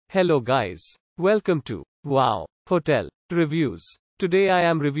Hello guys. Welcome to Wow Hotel Reviews. Today I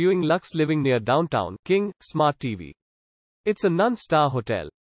am reviewing Luxe Living near downtown King Smart TV. It's a non-star hotel.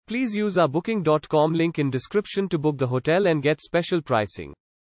 Please use our booking.com link in description to book the hotel and get special pricing.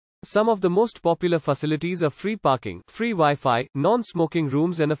 Some of the most popular facilities are free parking, free Wi-Fi, non-smoking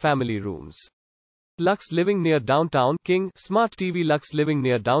rooms and a family rooms. Luxe Living near downtown King Smart TV. Luxe Living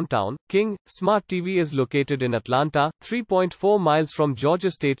near downtown King Smart TV is located in Atlanta, 3.4 miles from Georgia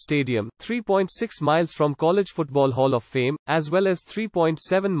State Stadium, 3.6 miles from College Football Hall of Fame, as well as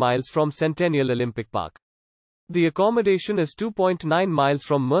 3.7 miles from Centennial Olympic Park. The accommodation is 2.9 miles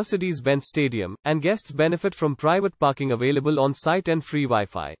from Mercedes-Benz Stadium, and guests benefit from private parking available on site and free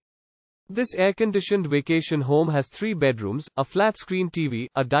Wi-Fi. This air-conditioned vacation home has 3 bedrooms, a flat-screen TV,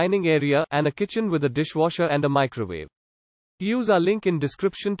 a dining area, and a kitchen with a dishwasher and a microwave. Use our link in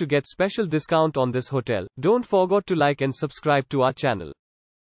description to get special discount on this hotel. Don't forget to like and subscribe to our channel.